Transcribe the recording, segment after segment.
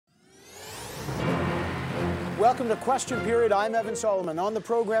Welcome to Question Period. I'm Evan Solomon. On the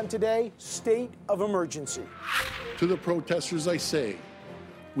program today, state of emergency. To the protesters, I say,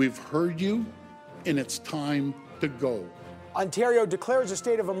 we've heard you, and it's time to go. Ontario declares a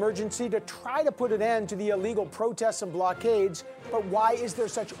state of emergency to try to put an end to the illegal protests and blockades. But why is there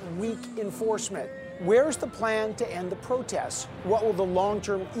such weak enforcement? Where's the plan to end the protests? What will the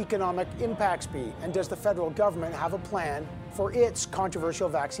long-term economic impacts be? And does the federal government have a plan for its controversial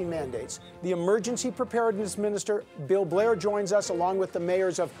vaccine mandates? The Emergency Preparedness Minister, Bill Blair, joins us along with the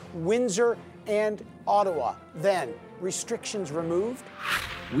mayors of Windsor and Ottawa. Then, restrictions removed?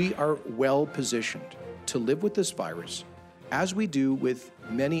 We are well positioned to live with this virus as we do with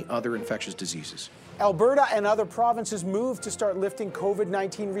many other infectious diseases. Alberta and other provinces moved to start lifting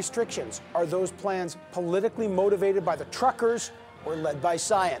COVID-19 restrictions. Are those plans politically motivated by the truckers or led by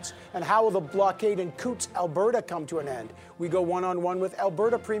science? And how will the blockade in Coutts, Alberta come to an end? We go one-on-one with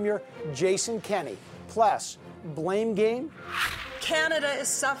Alberta Premier Jason Kenney. Plus, blame game? Canada is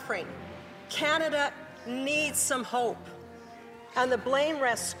suffering. Canada needs some hope. And the blame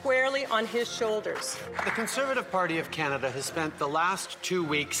rests squarely on his shoulders. The Conservative Party of Canada has spent the last 2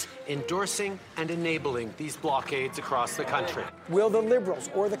 weeks endorsing and enabling these blockades across the country. Will the Liberals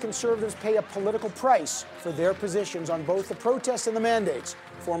or the Conservatives pay a political price for their positions on both the protests and the mandates?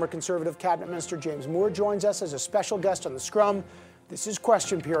 Former Conservative Cabinet Minister James Moore joins us as a special guest on the Scrum. This is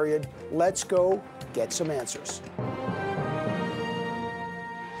Question Period. Let's go get some answers.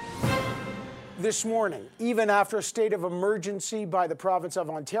 This morning, even after a state of emergency by the province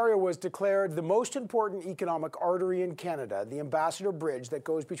of Ontario was declared, the most important economic artery in Canada, the Ambassador Bridge that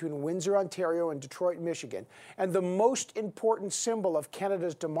goes between Windsor, Ontario and Detroit, Michigan, and the most important symbol of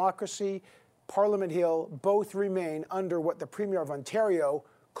Canada's democracy, Parliament Hill, both remain under what the Premier of Ontario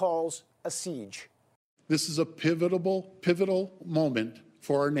calls a siege. This is a pivotal moment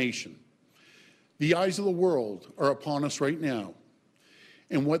for our nation. The eyes of the world are upon us right now,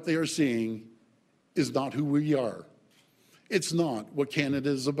 and what they are seeing is not who we are. It's not what Canada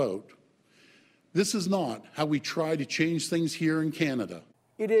is about. This is not how we try to change things here in Canada.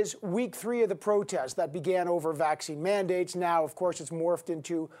 It is week 3 of the protests that began over vaccine mandates. Now, of course, it's morphed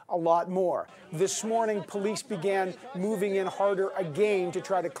into a lot more. This morning, police began moving in harder again to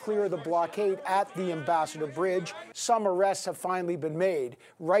try to clear the blockade at the Ambassador Bridge. Some arrests have finally been made.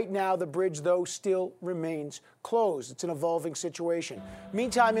 Right now, the bridge, though, still remains closed. It's an evolving situation.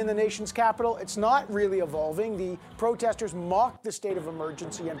 Meantime, in the nation's capital, it's not really evolving. The protesters mocked the state of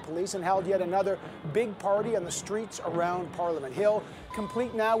emergency and police and held yet another big party on the streets around Parliament Hill,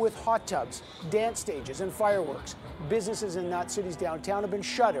 complete now with hot tubs, dance stages, and fireworks. Businesses in that city's downtown have been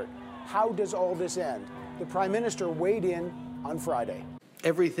shuttered. How does all this end? The Prime Minister weighed in on Friday.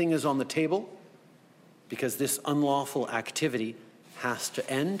 Everything is on the table because this unlawful activity has to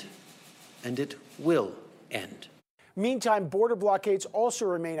end, and it will end. Meantime, border blockades also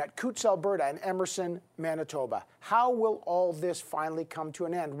remain at Coutts, Alberta and Emerson, Manitoba. How will all this finally come to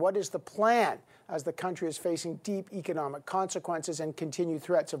an end? What is the plan as the country is facing deep economic consequences and continued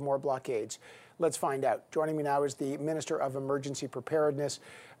threats of more blockades? Let's find out. Joining me now is the Minister of Emergency Preparedness,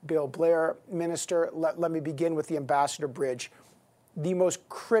 Bill Blair. Minister, let me begin with the Ambassador Bridge, the most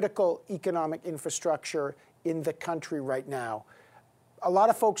critical economic infrastructure in the country right now. A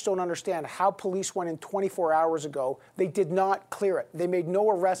lot of folks don't understand how police went in 24 hours ago. They did not clear it. They made no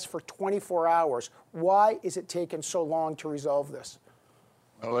arrests for 24 hours. Why is it taking so long to resolve this?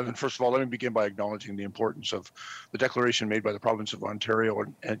 Well, Evan, first of all, let me begin by acknowledging the importance of the declaration made by the province of Ontario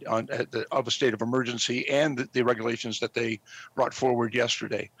of a state of emergency and the regulations that they brought forward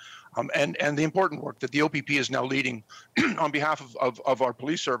yesterday. And the important work that the OPP is now leading on behalf of our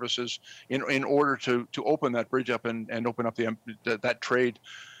police services in order to open that bridge up and open up that trade.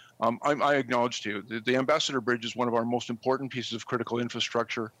 I acknowledge to you the Ambassador Bridge is one of our most important pieces of critical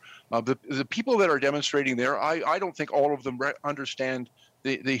infrastructure. The people that are demonstrating there, I don't think all of them understand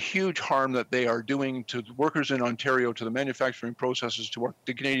the huge harm that they are doing to workers in Ontario, to the manufacturing processes, to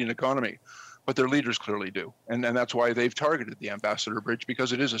the Canadian economy. But their leaders clearly do. And that's why they've targeted the Ambassador Bridge,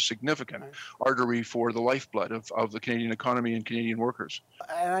 because it is a significant artery for the lifeblood of the Canadian economy and Canadian workers.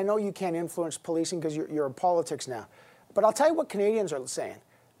 And I know you can't influence policing because you're in politics now. But I'll tell you what Canadians are saying.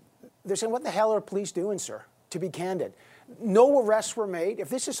 They're saying, what the hell are police doing, sir? To be candid. No arrests were made. If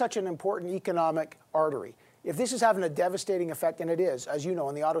this is such an important economic artery, if this is having a devastating effect, and it is, as you know,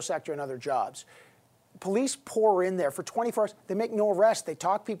 in the auto sector and other jobs, police pour in there for 24 hours. They make no arrests. They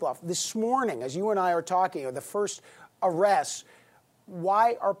talk people off. This morning, as you and I are talking, the first arrests,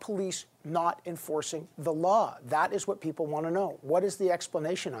 why are police not enforcing the law? That is what people want to know. What is the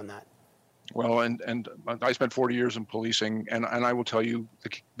explanation on that? Well, and I spent 40 years in policing, and I will tell you,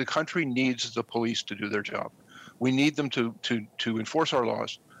 the country needs the police to do their job. We need them to enforce our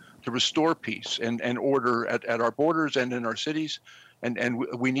laws, to restore peace and order at our borders and in our cities. And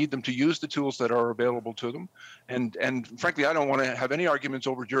we need them to use the tools that are available to them. And frankly, I don't want to have any arguments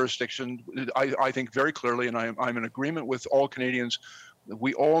over jurisdiction. I think very clearly, and I'm in agreement with all Canadians,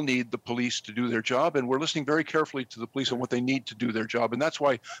 we all need the police to do their job, and we're listening very carefully to the police on what they need to do their job. And that's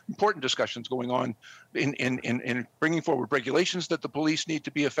why important discussions going on in bringing forward regulations that the police need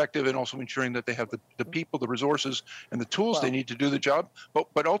to be effective, and also ensuring that they have the people, the resources, and the tools they need to do the job.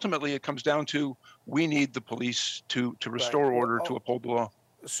 But ultimately, it comes down to we need the police to restore order, to uphold the law.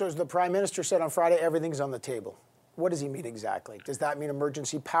 So as the Prime Minister said on Friday, everything's on the table. What does he mean exactly? Does that mean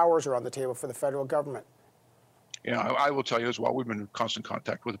emergency powers are on the table for the federal government? Yeah, I will tell you as well, we've been in constant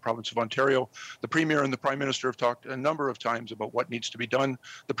contact with the province of Ontario. The Premier and the Prime Minister have talked a number of times about what needs to be done.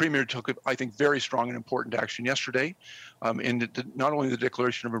 The Premier took, I think, very strong and important action yesterday in not only the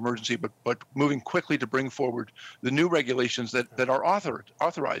declaration of emergency, but moving quickly to bring forward the new regulations that are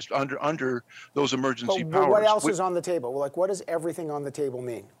authorized under those emergency powers. But what else is on the table? Like, what does everything on the table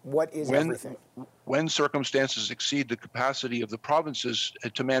mean? What is everything? When circumstances exceed the capacity of the provinces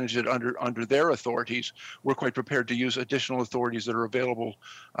to manage it under their authorities, we're quite prepared to use additional authorities that are available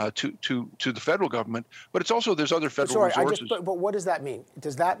to the federal government. But it's also, there's other federal resources. But what does that mean?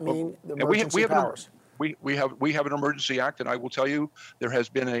 Does that mean the emergency powers? We have an emergency act, and I will tell you there has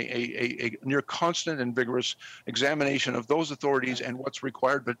been a near constant and vigorous examination of those authorities and what's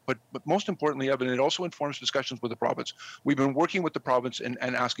required. But most importantly, Evan, it also informs discussions with the province. We've been working with the province and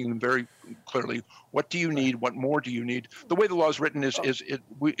asking them very clearly, what do you need? What more do you need? The way the law is written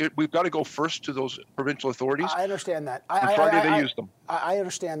we've got to go first to those provincial authorities. I understand that. Friday they use them. I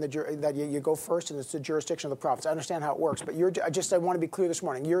understand that you go first, and it's the jurisdiction of the province. I understand how it works, but I want to be clear this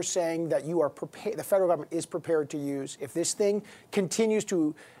morning. You're saying that you are prepared. The federal government is prepared to use, if this thing continues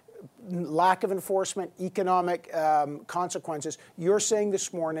to lack of enforcement, economic consequences. You're saying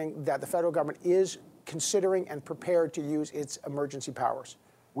this morning that the federal government is considering and prepared to use its emergency powers.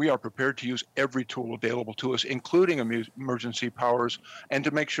 We are prepared to use every tool available to us, including emergency powers, and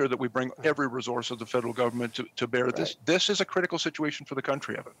to make sure that we bring every resource of the federal government to bear. Right. This is a critical situation for the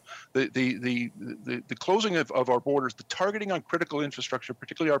country, Evan. The closing of our borders, the targeting on critical infrastructure,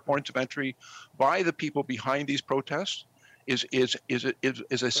 particularly our points of entry, by the people behind these protests, is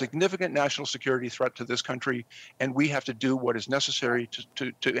a significant national security threat to this country, and we have to do what is necessary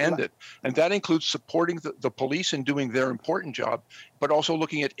to end it. And that includes supporting the police in doing their important job, but also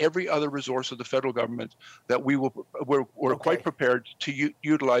looking at every other resource of the federal government that we're quite prepared to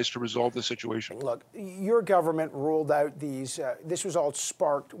utilize to resolve the situation. Look, your government ruled out these. This was all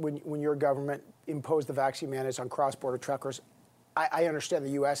sparked when your government imposed the vaccine mandates on cross-border truckers. I understand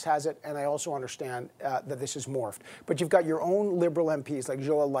the U.S. has it, and I also understand that this is morphed. But you've got your own Liberal MPs like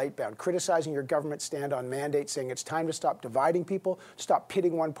Joel Lightbound criticizing your government stand on mandates, saying it's time to stop dividing people, stop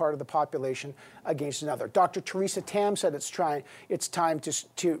pitting one part of the population against another. Dr. Theresa Tam said it's time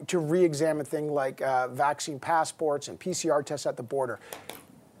to re-examine things like vaccine passports and PCR tests at the border.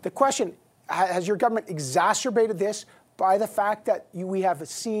 The question, has your government exacerbated this by the fact that we have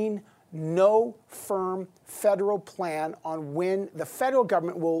seen no firm federal plan on when the federal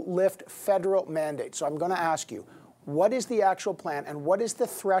government will lift federal mandates? So I'm going to ask you, what is the actual plan, and what is the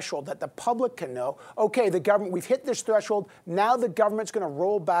threshold that the public can know? Okay, the government, we've hit this threshold. Now the government's going to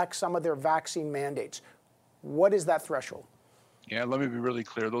roll back some of their vaccine mandates. What is that threshold? Yeah, let me be really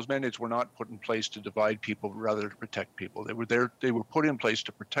clear. Those mandates were not put in place to divide people, but rather to protect people. They were put in place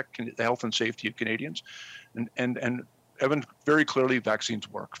to protect the health and safety of Canadians, and Evan, very clearly, vaccines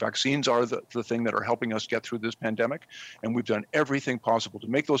work. Vaccines are the thing that are helping us get through this pandemic, and we've done everything possible to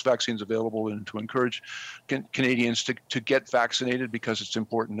make those vaccines available and to encourage Canadians to get vaccinated, because it's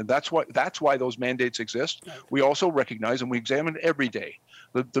important. And that's why those mandates exist. We also recognize, and we examine every day,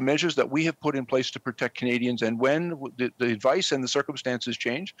 the measures that we have put in place to protect Canadians. And when the advice and the circumstances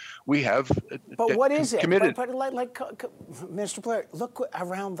change, we have But what is committed. it? But like Mr. Blair, look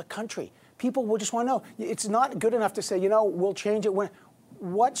around the country. People will just want to know. It's not good enough to say, we'll change it when.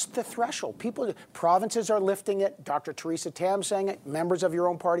 What's the threshold? Provinces are lifting it. Dr. Theresa Tam saying it. Members of your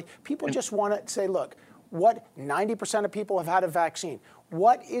own party. People just want to say, look, what 90% of people have had a vaccine.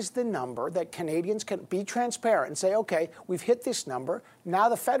 What is the number that Canadians can be transparent and say, okay, we've hit this number. Now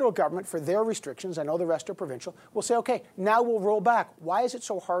the federal government, for their restrictions, I know the rest are provincial, will say, okay, now we'll roll back. Why is it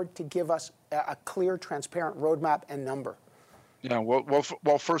so hard to give us a clear, transparent roadmap and number? Yeah,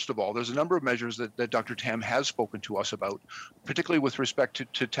 well, first of all, there's a number of measures that Dr. Tam has spoken to us about, particularly with respect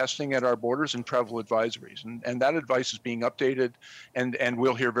to testing at our borders and travel advisories. And that advice is being updated, and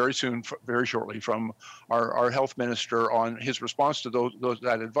we'll hear very soon, very shortly, from our health minister on his response to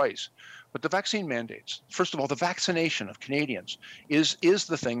that advice. But the vaccine mandates, first of all, the vaccination of Canadians is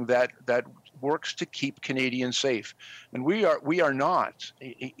the thing that works to keep Canadians safe. And we are not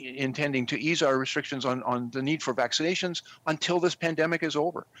intending to ease our restrictions on the need for vaccinations until this pandemic is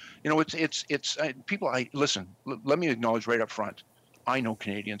over. You know, it's people. Listen. Let me acknowledge right up front. I know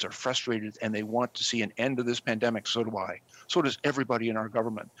Canadians are frustrated and they want to see an end to this pandemic. So do I. So does everybody in our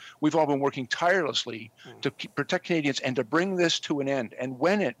government. We've all been working tirelessly to protect Canadians and to bring this to an end. And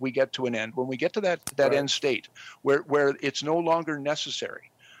when we get to an end, when we get to that right. end state where it's no longer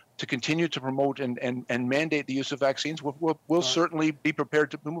necessary to continue to promote and mandate the use of vaccines, we'll certainly be prepared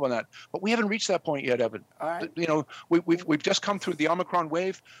to move on that. But we haven't reached that point yet, Evan. You know, we've just come through the Omicron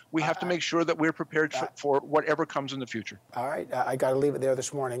wave. We have to make sure that we're prepared for whatever comes in the future. All right, I got to leave it there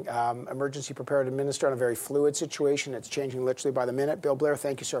this morning. Emergency Preparedness Minister on a very fluid situation. It's changing literally by the minute. Bill Blair,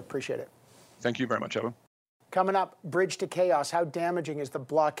 thank you, sir. Appreciate it. Thank you very much, Evan. Coming up, bridge to chaos. How damaging is the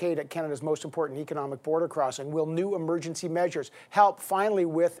blockade at Canada's most important economic border crossing? Will new emergency measures help finally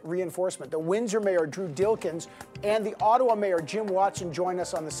with reinforcement? The Windsor Mayor, Drew Dilkens, and the Ottawa Mayor, Jim Watson, join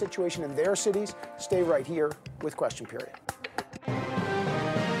us on the situation in their cities. Stay right here with Question Period.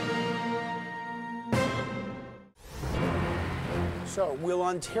 So, will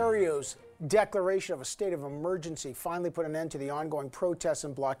Ontario's declaration of a state of emergency finally put an end to the ongoing protests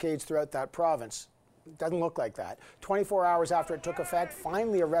and blockades throughout that province? It doesn't look like that. 24 hours after it took effect,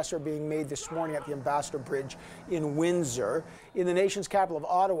 finally arrests are being made this morning at the Ambassador Bridge in Windsor. In the nation's capital of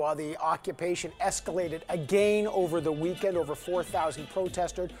Ottawa, the occupation escalated again over the weekend. Over 4,000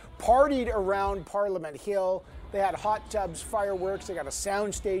 protesters partied around Parliament Hill. They had hot tubs, fireworks, they got a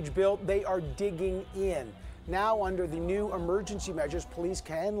soundstage built. They are digging in. Now, under the new emergency measures, police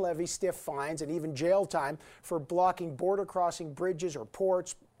can levy stiff fines and even jail time for blocking border crossing bridges or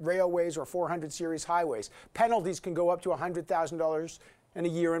ports, railways, or 400 series highways. Penalties can go up to $100,000 and a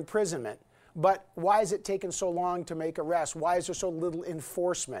year imprisonment. But why has it taken so long to make arrests? Why is there so little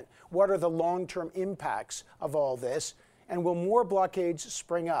enforcement? What are the long-term impacts of all this? And will more blockades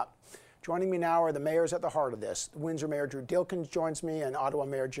spring up? Joining me now are the mayors at the heart of this. Windsor Mayor Drew Dilkens joins me, and Ottawa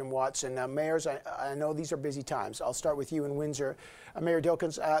Mayor Jim Watson. Now, mayors, I know these are busy times. I'll start with you in Windsor. Mayor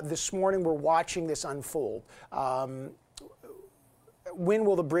Dilkens, this morning we're watching this unfold. When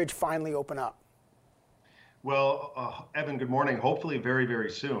will the bridge finally open up? Well, Evan, good morning. Hopefully very,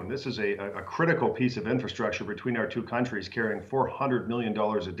 very soon. This is a critical piece of infrastructure between our two countries, carrying $400 million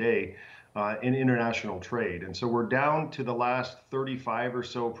a day in international trade. And so we're down to the last 35 or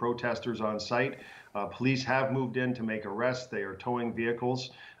so protesters on site. Police have moved in to make arrests. They are towing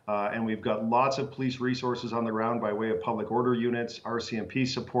vehicles. And we've got lots of police resources on the ground by way of public order units, RCMP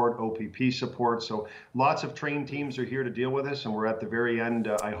support, OPP support. So lots of trained teams are here to deal with this. And we're at the very end,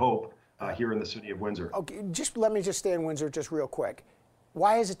 I hope, here in the city of Windsor. Okay, let me stay in Windsor just real quick.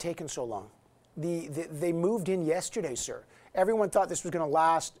 Why has it taken so long? They moved in yesterday, sir. Everyone thought this was going to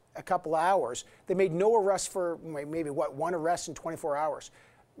last a couple hours. They made no arrests for maybe, one arrest in 24 hours.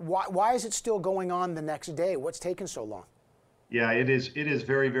 Why is it still going on the next day? What's taken so long? Yeah, it is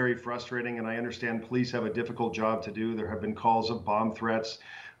very, very frustrating, and I understand police have a difficult job to do. There have been calls of bomb threats.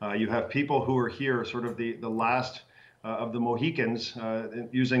 You have people who are here, sort of the last of the Mohicans,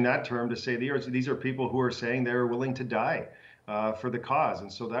 using that term to say these are people who are saying they're willing to die for the cause. And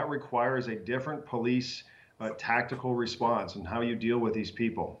so that requires a different police tactical response and how you deal with these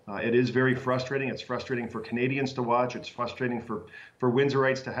people. It is very frustrating. It's frustrating for Canadians to watch. It's frustrating for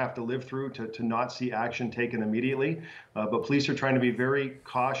Windsorites to have to live through, to not see action taken immediately. But police are trying to be very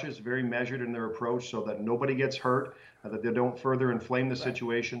cautious, very measured in their approach so that nobody gets hurt, that they don't further inflame the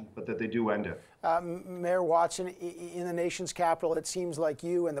situation, but that they do end it. Mayor Watson, in the nation's capital, it seems like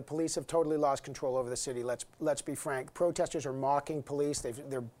you and the police have totally lost control over the city. Let's be frank. Protesters are mocking police.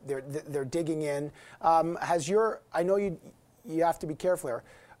 They're digging in. I know you have to be careful here,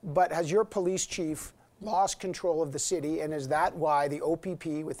 but has your police chief lost control of the city, and is that why the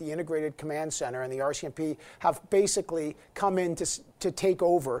OPP with the Integrated Command Center and the RCMP have basically come in to take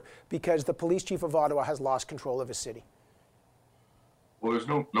over because the police chief of Ottawa has lost control of his city? Well, there's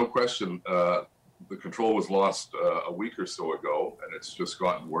no question the control was lost a week or so ago, and it's just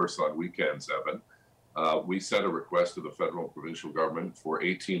gotten worse on weekends, Evan. We sent a request to the federal and provincial government for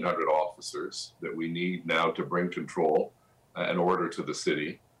 1,800 officers that we need now to bring control and order to the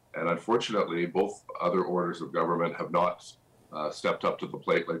city. And unfortunately, both other orders of government have not stepped up to the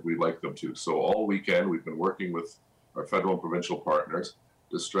plate like we'd like them to. So all weekend, we've been working with our federal and provincial partners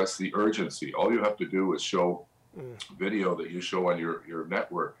to stress the urgency. All you have to do is show video that you show on your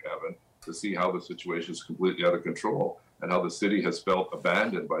network, Evan, to see how the situation is completely out of control and how the city has felt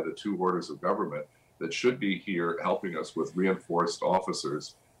abandoned by the two orders of government that should be here helping us with reinforced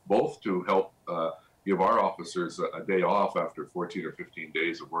officers, both to help give our officers a day off after 14 or 15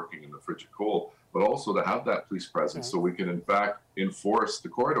 days of working in the frigid cold, but also to have that police presence so we can, in fact, enforce the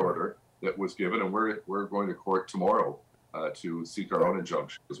court order that was given. And we're going to court tomorrow to seek our own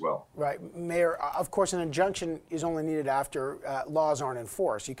injunction as well. Right. Mayor, of course, an injunction is only needed after laws aren't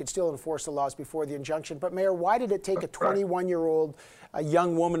enforced. You could still enforce the laws before the injunction. But, Mayor, why did it take a 21-year-old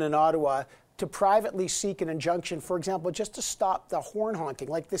young woman in Ottawa to privately seek an injunction, for example, just to stop the horn honking?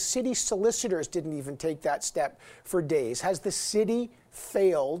 Like, the city solicitors didn't even take that step for days. Has the city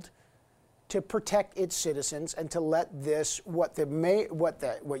failed to protect its citizens and to let this, what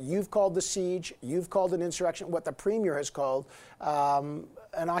you've called the siege, you've called an insurrection, what the Premier has called an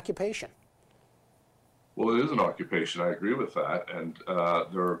occupation? Well, it is an occupation. I agree with that. And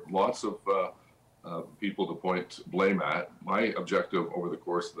there are lots of people to point blame at. My objective over the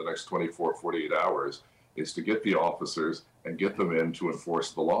course of the next 24, 48 hours is to get the officers and get them in to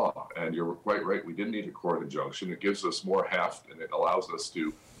enforce the law. And you're quite right. We didn't need a court injunction. It gives us more heft and it allows us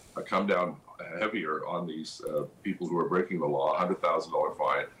to come down heavier on these people who are breaking the law, $100,000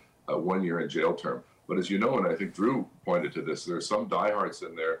 fine, 1 year in jail term. But as you know, and I think Drew pointed to this, there's some diehards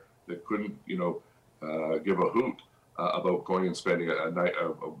in there that couldn't, give a hoot about going and spending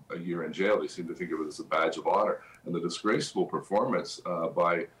a year in jail. They seem to think of it as a badge of honor. And the disgraceful performance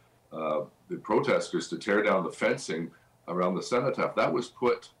by the protesters to tear down the fencing around the cenotaph, that was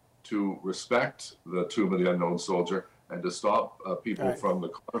put to respect the Tomb of the Unknown Soldier and to stop people from the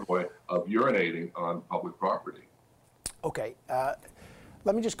convoy of urinating on public property. Okay.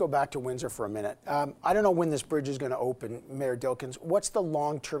 Let me just go back to Windsor for a minute. I don't know when this bridge is going to open, Mayor Dilkens. What's the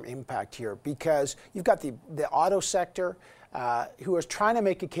long-term impact here? Because you've got the auto sector who is trying to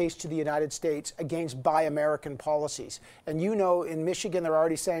make a case to the United States against Buy American policies. And in Michigan, they're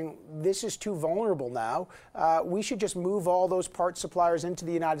already saying, this is too vulnerable now. We should just move all those parts suppliers into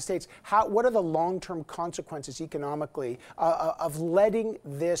the United States. What are the long-term consequences economically of letting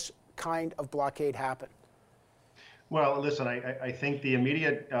this kind of blockade happen? Well, listen, I think the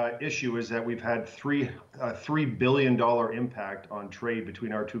immediate issue is that we've had $3 billion impact on trade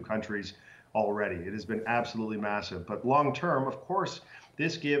between our two countries already. It has been absolutely massive. But long term, of course,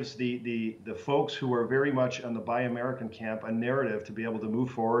 this gives the folks who are very much on the Buy American camp a narrative to be able to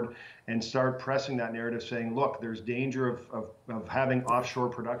move forward and start pressing that narrative, saying, look, there's danger of having offshore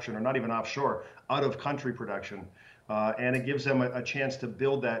production, or not even offshore, out of country production. And it gives them a chance to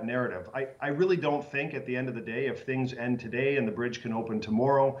build that narrative. I really don't think at the end of the day, if things end today and the bridge can open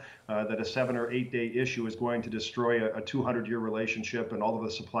tomorrow, that a 7 or 8 day issue is going to destroy a 200-year relationship and all of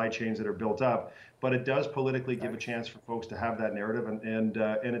the supply chains that are built up. But it does politically give a chance for folks to have that narrative, and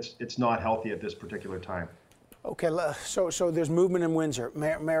it's not healthy at this particular time. Okay, so there's movement in Windsor.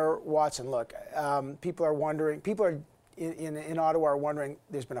 Mayor Watson, look, people are in Ottawa are wondering,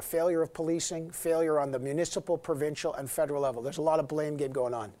 there's been a failure of policing, failure on the municipal, provincial, and federal level. There's a lot of blame game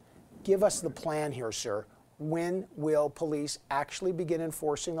going on. Give us the plan here, sir. When will police actually begin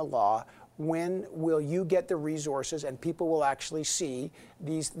enforcing the law? When will you get the resources and people will actually see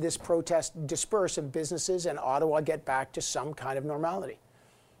this protest disperse and businesses in Ottawa get back to some kind of normality?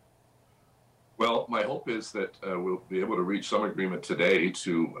 Well, my hope is that we'll be able to reach some agreement today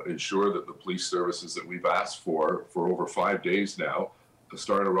to ensure that the police services that we've asked for over 5 days now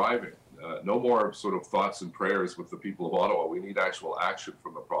start arriving. No more sort of thoughts and prayers with the people of Ottawa. We need actual action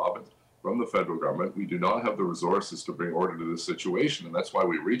from the province, from the federal government. We do not have the resources to bring order to this situation, and that's why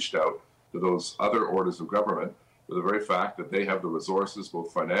we reached out to those other orders of government for the very fact that they have the resources,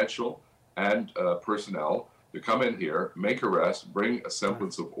 both financial and personnel, to come in here, make arrests, bring a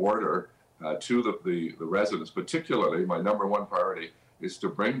semblance of order to the residents. Particularly, my number one priority is to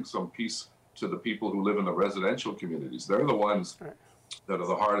bring some peace to the people who live in the residential communities. They're the ones that are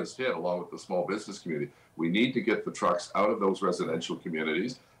the hardest hit, along with the small business community. We need to get the trucks out of those residential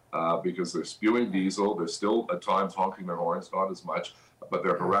communities because they're spewing diesel. They're still at times honking their horns, not as much, but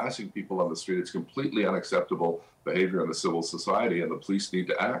they're harassing people on the street. It's completely unacceptable behavior in the civil society, and the police need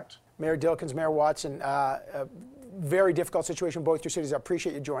to act. Mayor Dilkens, Mayor Watson, very difficult situation in both your cities. I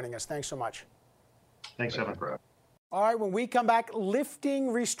appreciate you joining us. Thanks so much. Thanks, Evan. All right, when we come back, lifting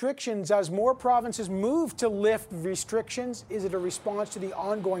restrictions as more provinces move to lift restrictions. Is it a response to the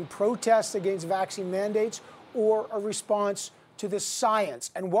ongoing protests against vaccine mandates or a response to the science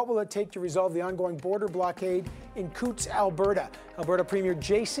and what will it take to resolve the ongoing border blockade in Coutts, Alberta. Alberta Premier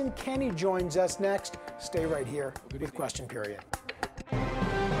Jason Kenney joins us next. Stay right here with Question Period.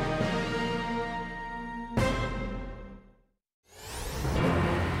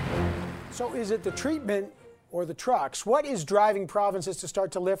 So is it the treatment or the trucks? What is driving provinces to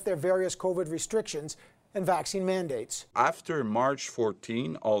start to lift their various COVID restrictions and vaccine mandates? After March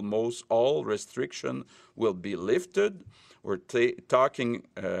 14, almost all restrictions will be lifted. We're taking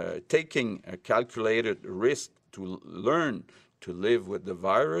a calculated risk to learn to live with the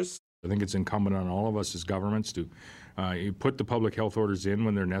virus. I think it's incumbent on all of us as governments to put the public health orders in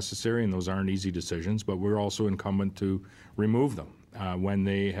when they're necessary, and those aren't easy decisions, but we're also incumbent to remove them when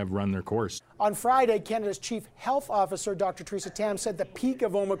they have run their course. On Friday, Canada's Chief Health Officer, Dr. Theresa Tam, said the peak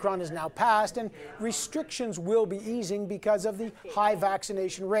of Omicron is now past and restrictions will be easing because of the high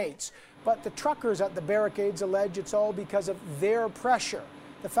vaccination rates. But the truckers at the barricades allege it's all because of their pressure.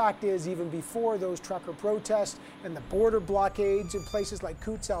 The fact is, even before those trucker protests and the border blockades in places like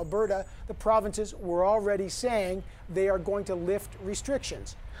Coutts, Alberta, the provinces were already saying they are going to lift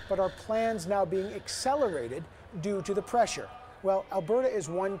restrictions. But are plans now being accelerated due to the pressure? Well, Alberta is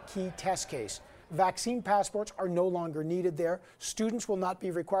one key test case. Vaccine passports are no longer needed there. Students will not be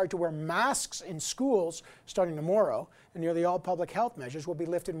required to wear masks in schools starting tomorrow. And nearly all public health measures will be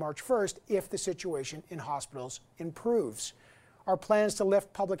lifted March 1st if the situation in hospitals improves. Are plans to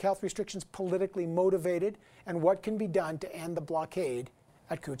lift public health restrictions politically motivated? And what can be done to end the blockade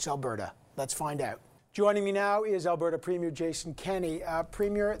at Coutts, Alberta? Let's find out. Joining me now is Alberta Premier Jason Kenney.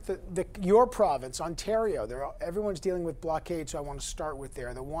 Premier, your province, Ontario, everyone's dealing with blockade, so I want to start with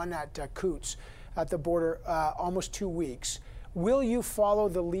there. The one at Coutts at the border, almost 2 weeks. Will you follow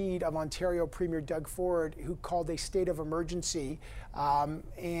the lead of Ontario Premier Doug Ford, who called a state of emergency,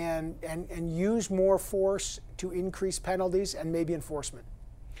 and use more force to increase penalties and maybe enforcement?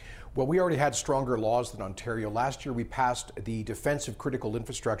 Well, we already had stronger laws than Ontario. Last year, we passed the Defense of Critical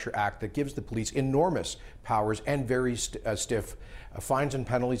Infrastructure Act that gives the police enormous powers and very stiff fines and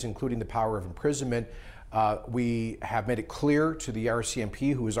penalties, including the power of imprisonment. We have made it clear to the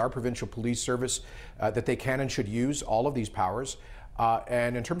RCMP, who is our provincial police service, that they can and should use all of these powers.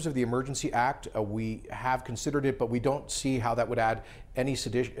 And in terms of the Emergency Act, we have considered it, but we don't see how that would add any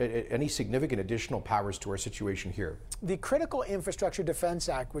significant additional powers to our situation here. The Critical Infrastructure Defense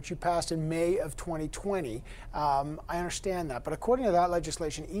Act, which you passed in May of 2020, I understand that, but according to that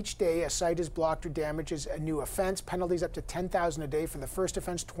legislation, each day a site is blocked or damaged is a new offense, penalties up to $10,000 a day for the first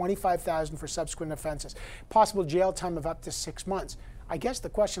offense, $25,000 for subsequent offenses, possible jail time of up to 6 months. I guess the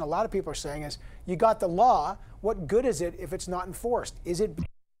question a lot of people are saying is, you got the law, what good is it if it's not enforced? Is it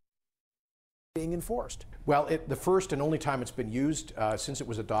being enforced? Well, the first and only time it's been used since it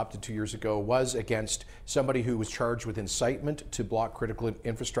was adopted 2 years ago was against somebody who was charged with incitement to block critical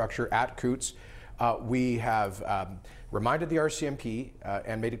infrastructure at Coutts. We have reminded the RCMP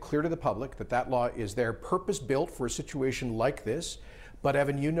and made it clear to the public that that law is there purpose-built for a situation like this. But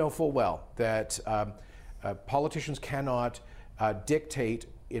Evan, you know full well that politicians cannot dictate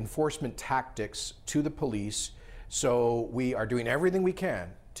enforcement tactics to the police, so we are doing everything we can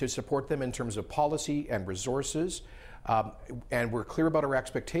to support them in terms of policy and resources, and we're clear about our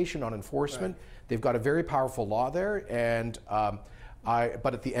expectation on enforcement. Right. They've got a very powerful law there, and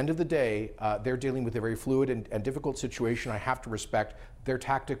but at the end of the day, they're dealing with a very fluid and difficult situation. I have to respect their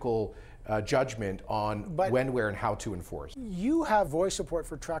tactical judgment on when, where, and how to enforce. You have voice support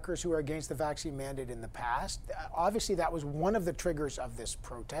for truckers who are against the vaccine mandate in the past. Obviously, that was one of the triggers of this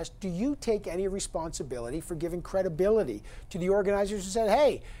protest. Do you take any responsibility for giving credibility to the organizers who said,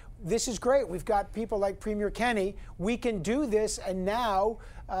 hey, this is great, we've got people like Premier Kenney, we can do this, and now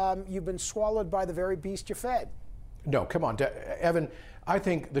you've been swallowed by the very beast you fed? No, come on, Evan, I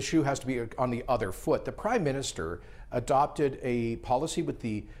think the shoe has to be on the other foot. The Prime Minister adopted a policy with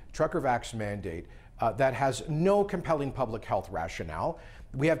the trucker vax mandate that has no compelling public health rationale.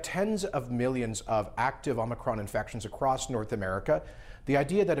 We have tens of millions of active Omicron infections across North America. The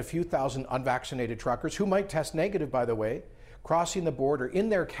idea that a few thousand unvaccinated truckers, who might test negative, by the way, crossing the border in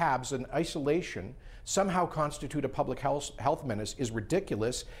their cabs in isolation somehow constitute a public health menace is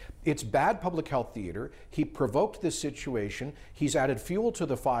ridiculous. It's bad public health theater. He provoked this situation. He's added fuel to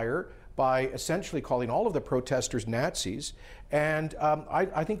the fire by essentially calling all of the protesters Nazis. And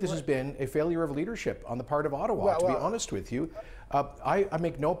I think this has been a failure of leadership on the part of Ottawa, to be honest with you. I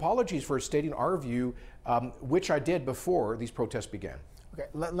make no apologies for stating our view, which I did before these protests began. Okay,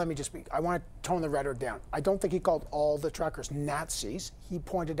 let me just speak. I want to tone the rhetoric down. I don't think he called all the truckers Nazis. He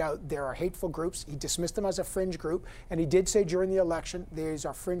pointed out there are hateful groups. He dismissed them as a fringe group. And he did say during the election, there's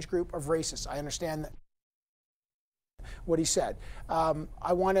a fringe group of racists. I understand that. what he said.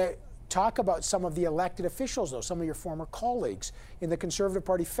 I want to talk about some of the elected officials, though, some of your former colleagues in the Conservative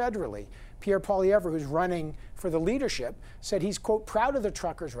Party federally. Pierre Poilievre, who's running for the leadership, said he's, quote, proud of the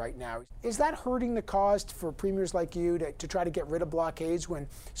truckers right now. Is that hurting the cause for premiers like you to try to get rid of blockades when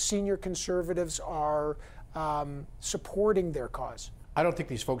senior Conservatives are supporting their cause? I don't think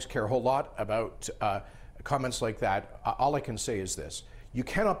these folks care a whole lot about comments like that. All I can say is this. You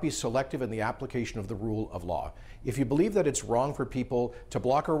cannot be selective in the application of the rule of law. If you believe that it's wrong for people to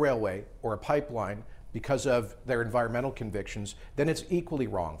block a railway or a pipeline because of their environmental convictions, then it's equally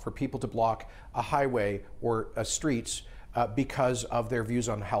wrong for people to block a highway or streets because of their views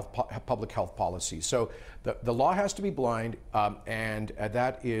on public health policy. So the law has to be blind, and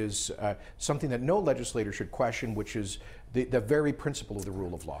that is something that no legislator should question, which is the very principle of the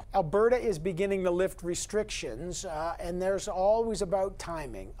rule of law. Alberta is beginning to lift restrictions, and there's always about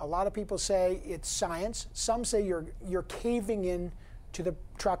timing. A lot of people say it's science. Some say you're caving in to the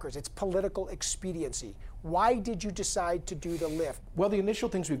truckers. It's political expediency. Why did you decide to do the lift? Well, the initial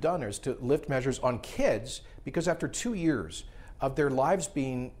things we've done is to lift measures on kids because after 2 years of their lives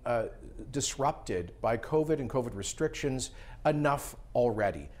being disrupted by COVID and COVID restrictions, enough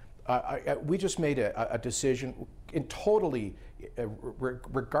already. We just made a decision totally,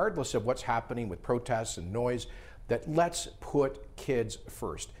 regardless of what's happening with protests and noise, that let's put kids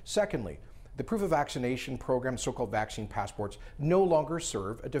first. Secondly, the proof of vaccination program, so-called vaccine passports, no longer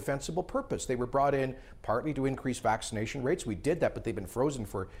serve a defensible purpose. They were brought in partly to increase vaccination rates. We did that, but they've been frozen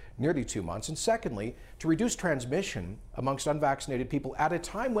for nearly 2 months. And secondly, to reduce transmission amongst unvaccinated people at a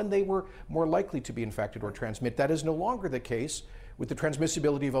time when they were more likely to be infected or transmit. That is no longer the case with the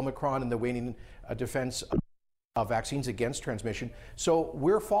transmissibility of Omicron and the waning defense of vaccines against transmission. So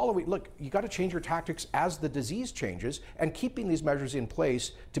we're following, look, you got to change your tactics as the disease changes, and keeping these measures in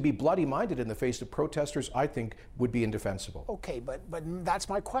place to be bloody-minded in the face of protesters, I think, would be indefensible. Okay, but that's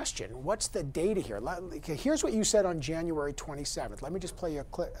my question. What's the data here? Here's what you said on January 27th. Let me just play you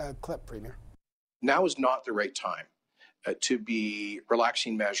a clip, Premier. Now is not the right time to be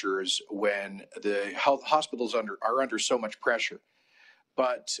relaxing measures when the hospitals are under so much pressure.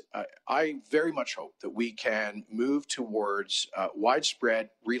 But I very much hope that we can move towards widespread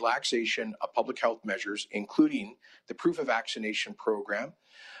relaxation of public health measures, including the proof of vaccination program,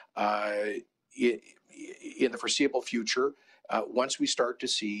 in the foreseeable future, once we start to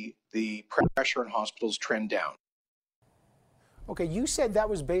see the pressure on hospitals trend down. Okay, you said that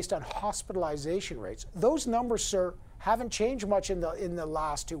was based on hospitalization rates. Those numbers, sir, haven't changed much in the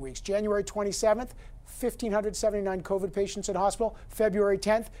last 2 weeks. January 27th, 1,579 COVID patients in hospital. February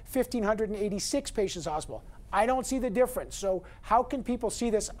 10th, 1,586 patients in hospital. I don't see the difference. So how can people see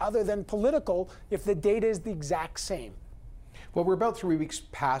this other than political if the data is the exact same? Well, we're about 3 weeks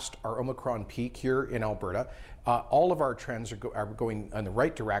past our Omicron peak here in Alberta. All of our trends are going in the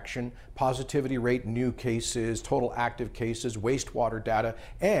right direction. Positivity rate, new cases, total active cases, wastewater data,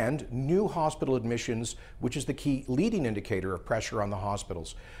 and new hospital admissions, which is the key leading indicator of pressure on the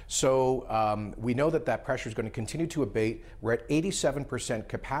hospitals. So we know that pressure is going to continue to abate. We're at 87%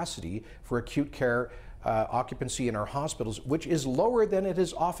 capacity for acute care occupancy in our hospitals, which is lower than it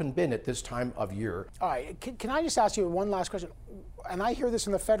has often been at this time of year. All right, can I just ask you one last question? And I hear this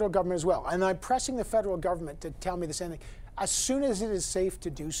in the federal government as well, and I'm pressing the federal government to tell me the same thing. As soon as it is safe to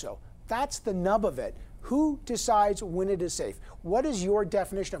do so, that's the nub of it. Who decides when it is safe? What is your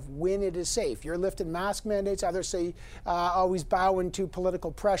definition of when it is safe? You're lifting mask mandates. Others say always bowing to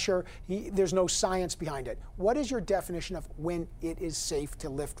political pressure. There's no science behind it. What is your definition of when it is safe to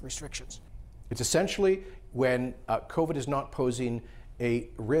lift restrictions? It's essentially when COVID is not posing a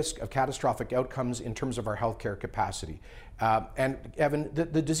risk of catastrophic outcomes in terms of our healthcare capacity. And Evan,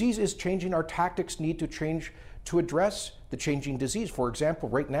 the disease is changing. Our tactics need to change to address the changing disease. For example,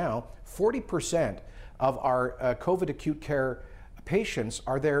 right now, 40% of our COVID acute care patients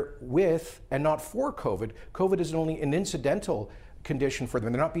are there with and not for COVID. COVID is only an incidental condition for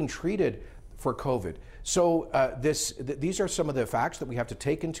them. They're not being treated for COVID. So these are some of the facts that we have to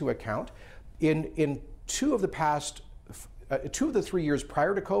take into account. In two of the 3 years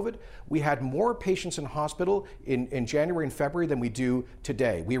prior to COVID, we had more patients in hospital in January and February than we do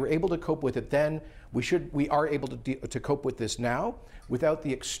today. We were able to cope with it then. We are able to cope with this now without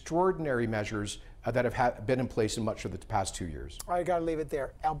the extraordinary measures that have been in place in much of the past 2 years. All right, I got to leave it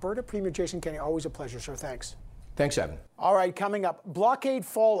there. Alberta Premier Jason Kenney, always a pleasure, sir. Thanks. Thanks, Evan. All right, coming up, blockade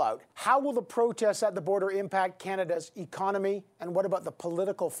fallout. How will the protests at the border impact Canada's economy? And what about the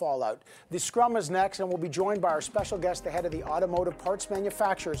political fallout? The Scrum is next, and we'll be joined by our special guest, the head of the Automotive Parts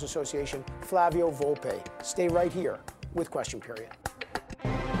Manufacturers Association, Flavio Volpe. Stay right here with Question Period.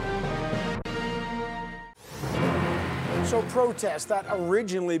 So protests that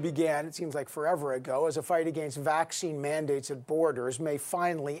originally began, it seems like forever ago, as a fight against vaccine mandates at borders may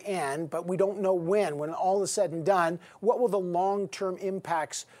finally end, but we don't know when. When all is said and done, what will the long-term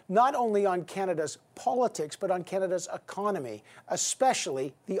impacts not only on Canada's politics, but on Canada's economy,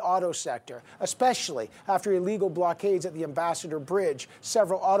 especially the auto sector, especially after illegal blockades at the Ambassador Bridge.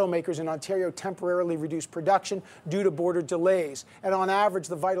 Several automakers in Ontario temporarily reduced production due to border delays. And on average,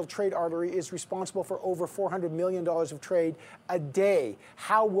 the vital trade artery is responsible for over $400 million of trade a day.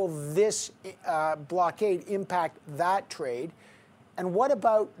 How will this blockade impact that trade? And what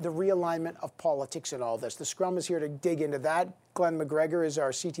about the realignment of politics in all this? The Scrum is here to dig into that. Glenn McGregor is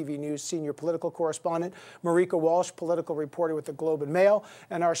our CTV News senior political correspondent. Marika Walsh, political reporter with the Globe and Mail.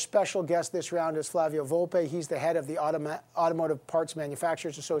 And our special guest this round is Flavio Volpe. He's the head of the Automotive Parts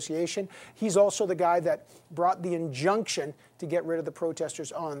Manufacturers Association. He's also the guy that brought the injunction to get rid of the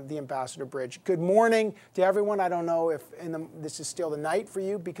protesters on the Ambassador Bridge. Good morning to everyone. I don't know if this is still the night for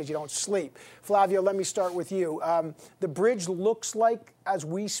you because you don't sleep. Flavio, let me start with you. The bridge looks like, as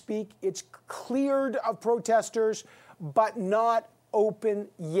we speak, it's cleared of protesters, but not open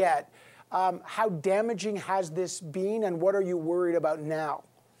yet. How damaging has this been, and what are you worried about now?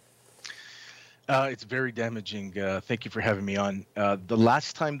 It's very damaging. Thank you for having me on. The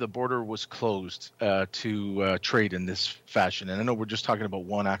last time the border was closed to trade in this fashion, and I know we're just talking about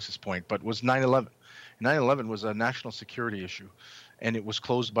one access point, but was 9/11. 9/11 was a national security issue, and it was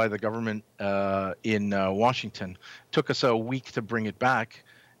closed by the government in Washington. It took us a week to bring it back,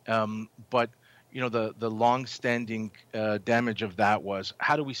 but you know, the long-standing damage of that was,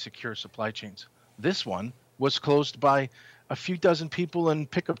 how do we secure supply chains? This one was closed by a few dozen people in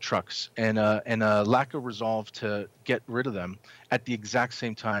pickup trucks and a lack of resolve to get rid of them at the exact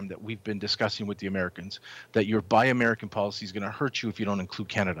same time that we've been discussing with the Americans that your Buy American policy is going to hurt you if you don't include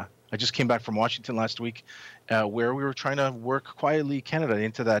Canada. I just came back from Washington last week where we were trying to work quietly Canada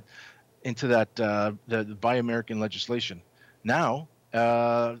into the Buy American legislation. Now,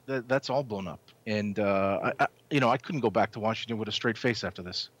 that's all blown up. And, I couldn't go back to Washington with a straight face after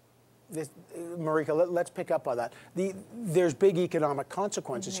this. Marika, let's pick up on that. There's big economic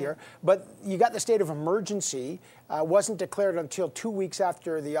consequences here, but you got the state of emergency, wasn't declared until 2 weeks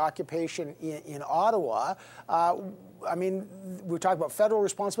after the occupation in Ottawa. I mean, we talk about federal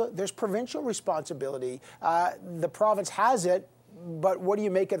responsibility. There's provincial responsibility. The province has it, but what do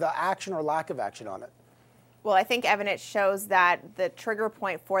you make of the action or lack of action on it? Well, I think, Evan, it shows that the trigger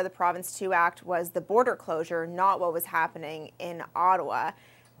point for the Province 2 Act was the border closure, not what was happening in Ottawa.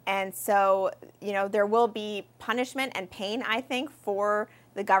 And so, there will be punishment and pain, I think, for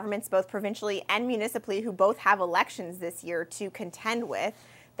the governments, both provincially and municipally, who both have elections this year to contend with,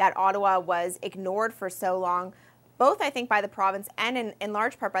 that Ottawa was ignored for so long, both, I think, by the province and in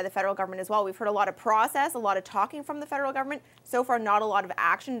large part by the federal government as well. We've heard a lot of process, a lot of talking from the federal government. So far, not a lot of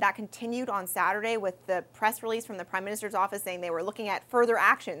action. That continued on Saturday with the press release from the Prime Minister's office saying they were looking at further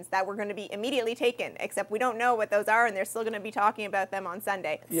actions that were going to be immediately taken, except we don't know what those are, and they're still going to be talking about them on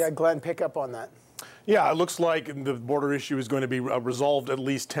Sunday. Yeah, Glenn, pick up on that. Yeah, it looks like the border issue is going to be resolved at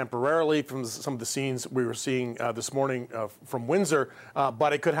least temporarily from some of the scenes we were seeing this morning from Windsor,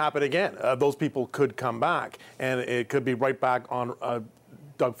 but it could happen again. Those people could come back, and it could be right back on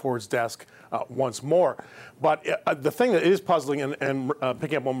Doug Ford's desk once more. But the thing that is puzzling, and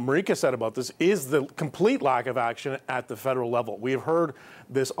picking up what Marika said about this, is the complete lack of action at the federal level. We have heard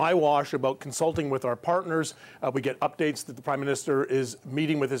this eyewash about consulting with our partners. We get updates that the Prime Minister is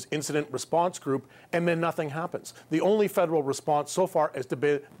meeting with his incident response group, and then nothing happens. The only federal response so far has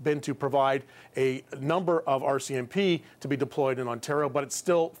been to provide a number of RCMP to be deployed in Ontario, but it's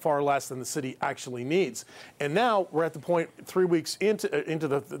still far less than the city actually needs. And now we're at the point 3 weeks into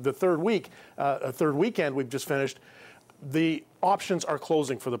the third week, third weekend we've just finished. The options are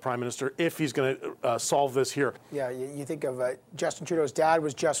closing for the Prime Minister if he's going to solve this here. Yeah, you think of Justin Trudeau's dad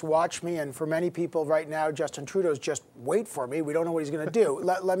was just watch me, and for many people right now, Justin Trudeau's just wait for me. We don't know what he's going to do.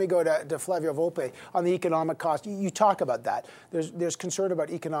 Let me go to Flavio Volpe on the economic cost. You talk about that. There's concern about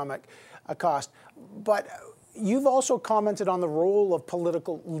economic cost, but you've also commented on the role of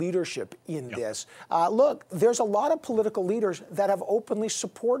political leadership in this. Look, there's a lot of political leaders that have openly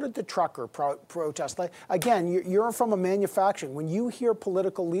supported the trucker protest. Like, again, you're from a manufacturing. When you hear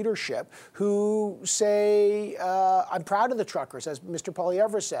political leadership who say, I'm proud of the truckers, as Mr.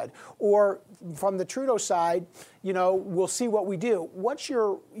 Poilievre said, or from the Trudeau side, we'll see what we do. What's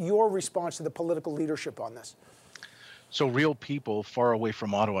your response to the political leadership on this? So real people far away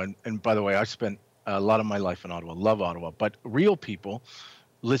from Ottawa, and by the way, I spent a lot of my life in Ottawa, love Ottawa, but real people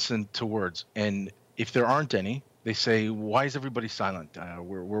listen to words. And if there aren't any, they say, why is everybody silent?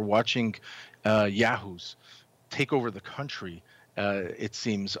 We're watching yahoos. take over the country, it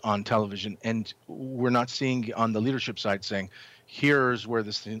seems, on television. And we're not seeing on the leadership side saying, here's where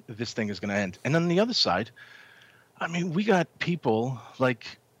this thing is going to end. And on the other side, I mean, we got people like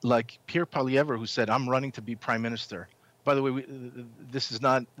Pierre Poilievre, who said, I'm running to be prime minister. By the way, this is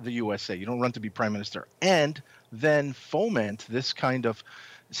not the USA. You don't run to be prime minister. And then foment this kind of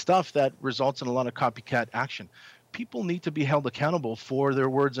stuff that results in a lot of copycat action. People need to be held accountable for their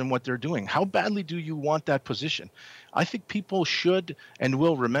words and what they're doing. How badly do you want that position? I think people should and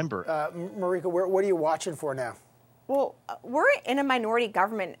will remember. Marika, what are you watching for now? Well, we're in a minority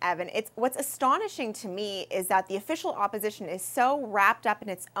government, Evan. What's astonishing to me is that the official opposition is so wrapped up in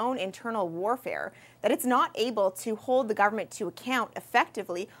its own internal warfare that it's not able to hold the government to account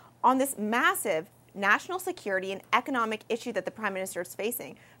effectively on this massive national security and economic issue that the Prime Minister is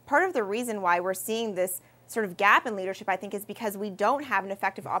facing. Part of the reason why we're seeing this sort of gap in leadership, I think, is because we don't have an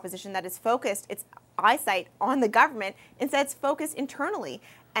effective opposition that is focused its eyesight on the government. Instead, it's focused internally.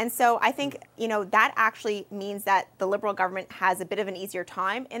 And so I think, that actually means that the Liberal government has a bit of an easier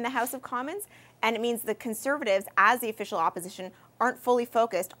time in the House of Commons. And it means the Conservatives, as the official opposition, aren't fully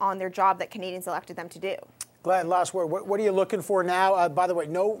focused on their job that Canadians elected them to do. Glenn, last word. What are you looking for now? By the way,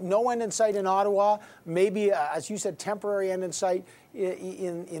 no end in sight in Ottawa. Maybe, as you said, temporary end in sight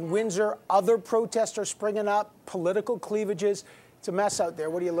in Windsor. Other protests are springing up, political cleavages. It's a mess out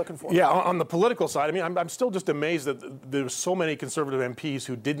there. What are you looking for? Yeah, on the political side, I mean, I'm still just amazed that there's so many Conservative MPs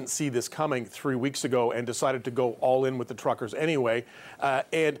who didn't see this coming 3 weeks ago and decided to go all in with the truckers anyway.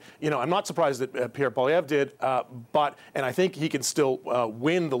 And I'm not surprised that Pierre Poilievre did, and I think he can still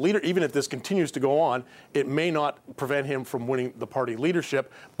win the leader. Even if this continues to go on, it may not prevent him from winning the party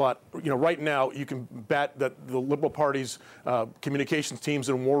leadership. But, right now, you can bet that the Liberal Party's communications teams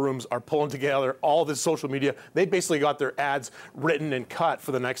and war rooms are pulling together all this social media. They basically got their ads written and cut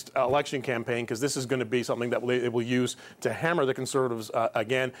for the next election campaign, because this is going to be something that they will use to hammer the Conservatives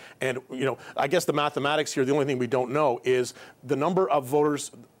again. And, I guess the mathematics here, the only thing we don't know is the number of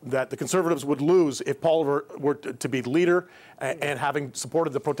voters that the Conservatives would lose if Poilievre were to be leader, and having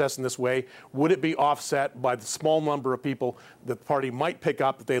supported the protests in this way, would it be offset by the small number of people that the party might pick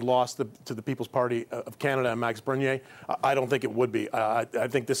up that they lost to the People's Party of Canada and Max Bernier? I don't think it would be. I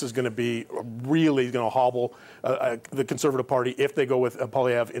think this is going to be really going to hobble the Conservative Party if they go with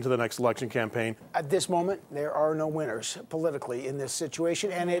Poilievre into the next election campaign. At this moment, there are no winners politically in this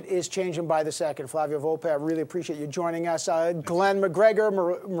situation, and it is changing by the second. Flavio Volpe, I really appreciate you joining us. Glenn McGregor,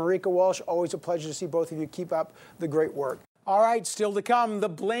 Marika Walsh, always a pleasure to see both of you. Keep up the great work. All right, still to come, the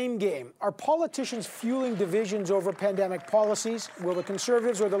blame game. Are politicians fueling divisions over pandemic policies? Will the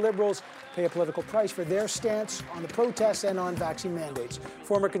Conservatives or the Liberals pay a political price for their stance on the protests and on vaccine mandates?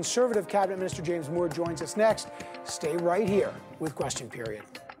 Former Conservative Cabinet Minister James Moore joins us next. Stay right here with Question Period.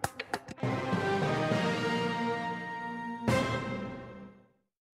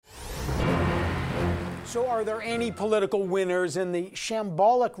 So are there any political winners in the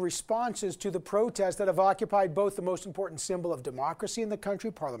shambolic responses to the protests that have occupied both the most important symbol of democracy in the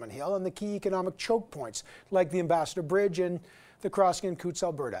country, Parliament Hill, and the key economic choke points like the Ambassador Bridge and the crossing in Coutts,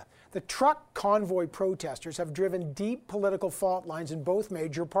 Alberta? The truck convoy protesters have driven deep political fault lines in both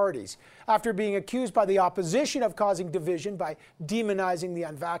major parties. After being accused by the opposition of causing division by demonizing the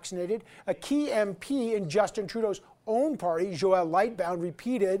unvaccinated, a key MP in Justin Trudeau's own party, Joël Lightbound,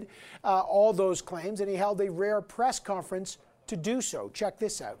 repeated all those claims, and he held a rare press conference to do so. Check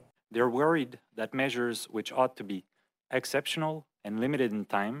this out. They're worried that measures which ought to be exceptional and limited in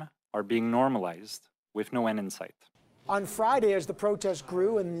time are being normalized with no end in sight. On Friday, as the protests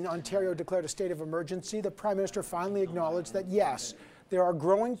grew and Ontario declared a state of emergency, the Prime Minister finally acknowledged that, yes, there are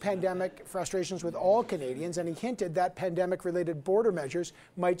growing pandemic frustrations with all Canadians, and he hinted that pandemic-related border measures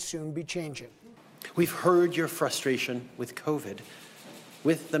might soon be changing. We've heard your frustration with COVID,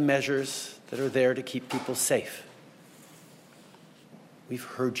 with the measures that are there to keep people safe. We've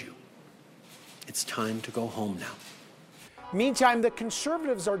heard you. It's time to go home now. Meantime, the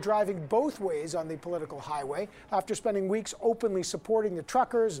Conservatives are driving both ways on the political highway. After spending weeks openly supporting the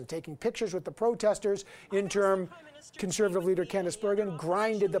truckers and taking pictures with the protesters, interim Conservative leader Candice Bergen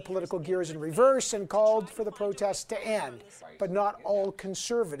grinded the political gears in reverse and called for the protests to end. But not all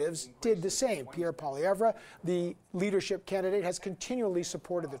Conservatives did the same. Pierre Poilievre, the leadership candidate, has continually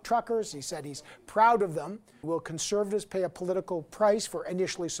supported the truckers. He said he's proud of them. Will Conservatives pay a political price for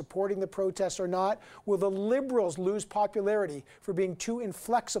initially supporting the protests or not? Will the Liberals lose popularity for being too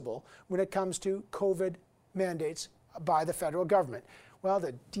inflexible when it comes to COVID mandates by the federal government? Well,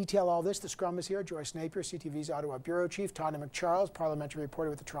 to detail all this, the scrum is here. Joyce Napier, CTV's Ottawa Bureau Chief, Tanya McCharles, parliamentary reporter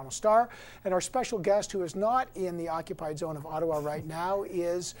with the Toronto Star, and our special guest, who is not in the occupied zone of Ottawa right now,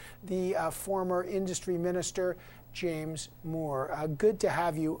 is the former industry minister, James Moore. Good to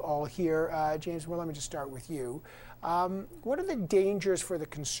have you all here. James Moore, let me just start with you. What are the dangers for the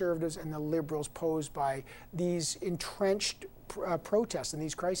Conservatives and the Liberals posed by these entrenched protests and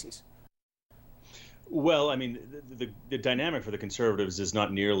these crises? Well, I mean, the dynamic for the Conservatives is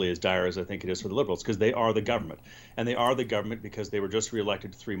not nearly as dire as I think it is for the Liberals, because they are the government. And they are the government because they were just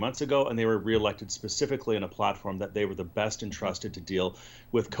reelected 3 months ago, and they were reelected specifically on a platform that they were the best entrusted to deal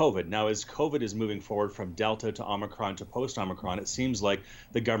with COVID. Now, as COVID is moving forward from Delta to Omicron to post-Omicron, it seems like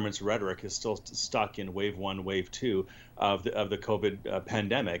the government's rhetoric is still stuck in wave 1, wave 2 of the COVID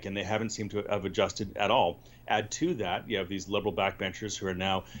pandemic, and they haven't seemed to have adjusted at all. Add to that, you have these liberal backbenchers who are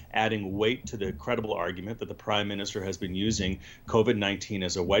now adding weight to the credible argument that the Prime Minister has been using COVID-19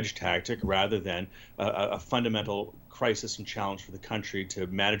 as a wedge tactic rather than a fundamental crisis and challenge for the country to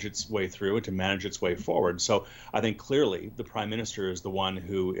manage its way through and to manage its way forward. So I think clearly the Prime Minister is the one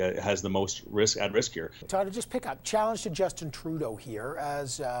who has the most at risk here. Todd, to just pick up, challenge to Justin Trudeau here,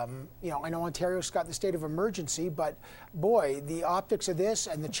 as you know, I know Ontario's got the state of emergency, but boy, the optics of this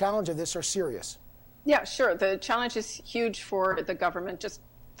and the challenge of this are serious. Yeah, sure. The challenge is huge for the government. Just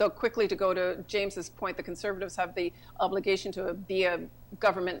though quickly to go to James's point, the Conservatives have the obligation to be a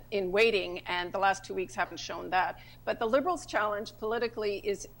government in waiting, and the last 2 weeks haven't shown that. But the Liberals' challenge politically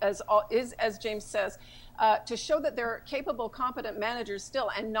is, as James says, to show that they're capable, competent managers still,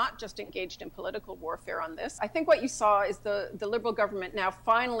 and not just engaged in political warfare on this. I think what you saw is the Liberal government now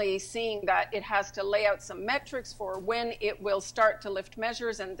finally seeing that it has to lay out some metrics for when it will start to lift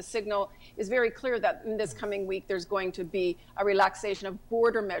measures, and the signal is very clear that in this coming week there's going to be a relaxation of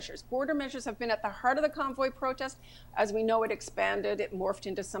border measures. Border measures have been at the heart of the convoy protest. As we know, it expanded, it morphed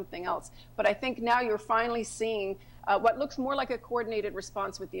into something else. But I think now you're finally seeing what looks more like a coordinated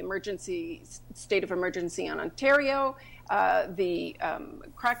response with the state of emergency in Ontario, the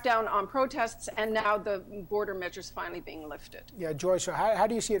crackdown on protests, and now the border measures finally being lifted. Yeah, Joyce, so how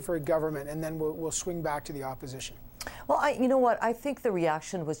do you see it for a government? And then we'll swing back to the opposition. Well, you know what? I think the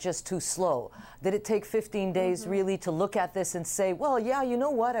reaction was just too slow. Did it take 15 days really to look at this and say, well, yeah, you know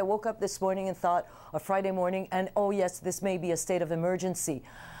what? I woke up this morning and thought, a Friday morning, and oh, yes, this may be a state of emergency.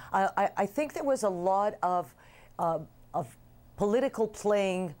 I think there was a lot of political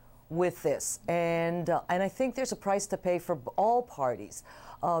playing with this, and I think there's a price to pay for all parties.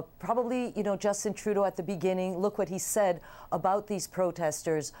 Probably, you know, Justin Trudeau at the beginning, look what he said about these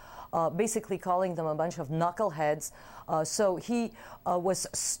protesters, basically calling them a bunch of knuckleheads. So he was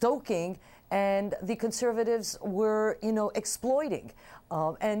stoking, and the Conservatives were, you know, exploiting.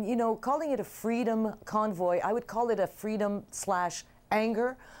 And, you know, calling it a freedom convoy, I would call it a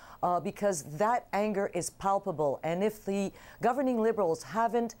freedom/anger. Because that anger is palpable, and if the governing Liberals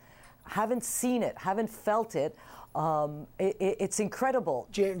haven't seen it, haven't felt it, it's incredible.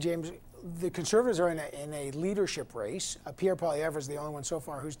 James, the Conservatives are in a leadership race. Pierre Poilievre is the only one so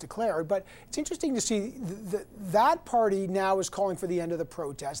far who's declared, but it's interesting to see that party now is calling for the end of the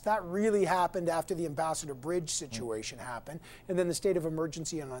protest. That really happened after the Ambassador Bridge situation happened, and then the state of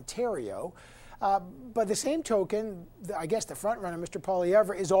emergency in Ontario. By the same token, I guess the front runner, Mr.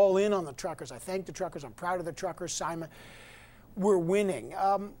 Poilievre, is all in on the truckers. I thank the truckers. I'm proud of the truckers. Simon, we're winning.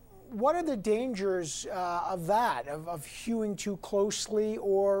 What are the dangers of that, of hewing too closely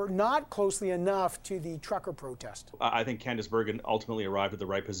or not closely enough to the trucker protest? I think Candice Bergen ultimately arrived at the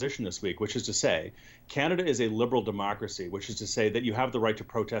right position this week, which is to say Canada is a liberal democracy, which is to say that you have the right to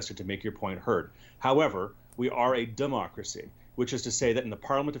protest and to make your point heard. However, we are a democracy, which is to say that in the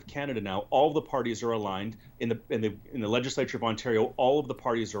Parliament of Canada now, all the parties are aligned. In the Legislature of Ontario, all of the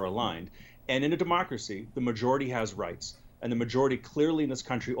parties are aligned. And in a democracy, the majority has rights. And the majority clearly in this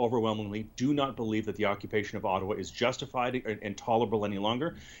country overwhelmingly do not believe that the occupation of Ottawa is justified and tolerable any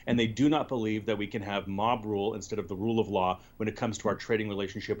longer. And they do not believe that we can have mob rule instead of the rule of law when it comes to our trading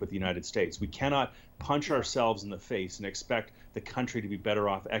relationship with the United States. We cannot punch ourselves in the face and expect the country to be better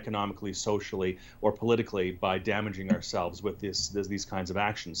off economically, socially, or politically by damaging ourselves with these kinds of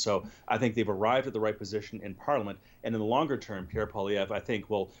actions. So I think they've arrived at the right position in Parliament. And in the longer term, Pierre Poilievre, I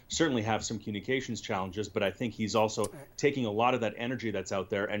think, will certainly have some communications challenges, but I think he's also taking a lot of that energy that's out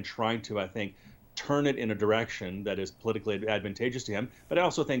there and trying to, I think, turn it in a direction that is politically advantageous to him. But I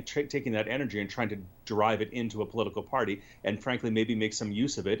also think taking that energy and trying to drive it into a political party and frankly maybe make some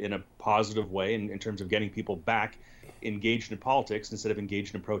use of it in a positive way in terms of getting people back engaged in politics instead of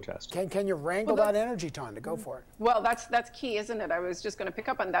engaged in protest. Can you wrangle that energy, Ton, to go for it? Well, that's key, isn't it? I was just going to pick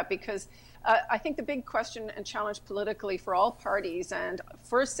up on that because I think the big question and challenge politically for all parties and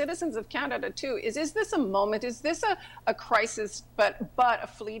for citizens of Canada too is this a moment? Is this a crisis, but a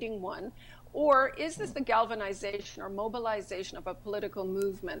fleeting one? Or is this the galvanization or mobilization of a political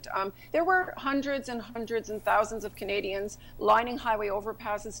movement? There were hundreds and hundreds and thousands of Canadians lining highway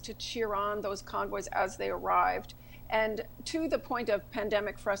overpasses to cheer on those convoys as they arrived. And to the point of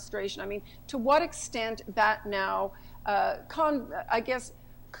pandemic frustration, I mean, to what extent that now, I guess,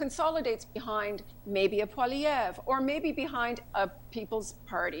 consolidates behind maybe a Poilievre or maybe behind a People's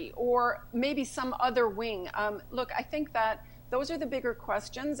Party or maybe some other wing. Look, I think that those are the bigger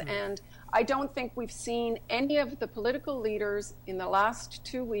questions, and I don't think we've seen any of the political leaders in the last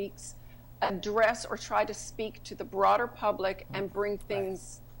 2 weeks address or try to speak to the broader public and bring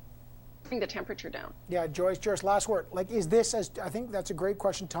things, bring the temperature down. Yeah, Joyce, last word. Like, is this, I think that's a great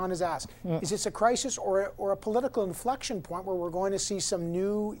question Ton has asked, is this a crisis or a political inflection point where we're going to see some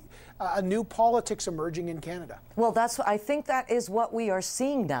new politics emerging in Canada? Well, I think that is what we are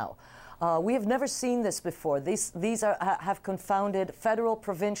seeing now. We have never seen this before. These have confounded federal,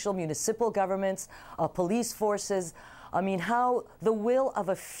 provincial, municipal governments, police forces. I mean, how the will of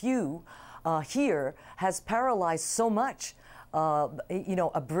a few here has paralyzed so much.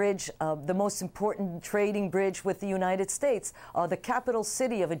 A bridge, the most important trading bridge with the United States, the capital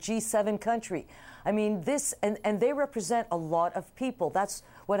city of a G7 country. I mean, this, and they represent a lot of people. That's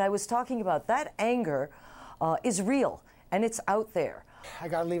what I was talking about. That anger is real, and it's out there. I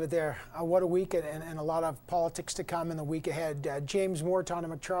got to leave it there. What a week and a lot of politics to come in the week ahead. James Moore, Tana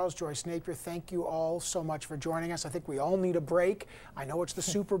McCharles, Joyce Napier, thank you all so much for joining us. I think we all need a break. I know it's the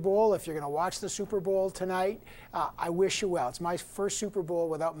Super Bowl. If you're going to watch the Super Bowl tonight, I wish you well. It's my first Super Bowl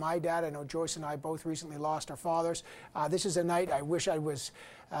without my dad. I know Joyce and I both recently lost our fathers. This is a night I wish I was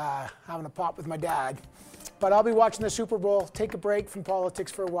having a pop with my dad. But I'll be watching the Super Bowl. Take a break from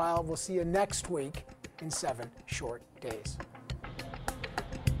politics for a while. We'll see you next week in 7 short days.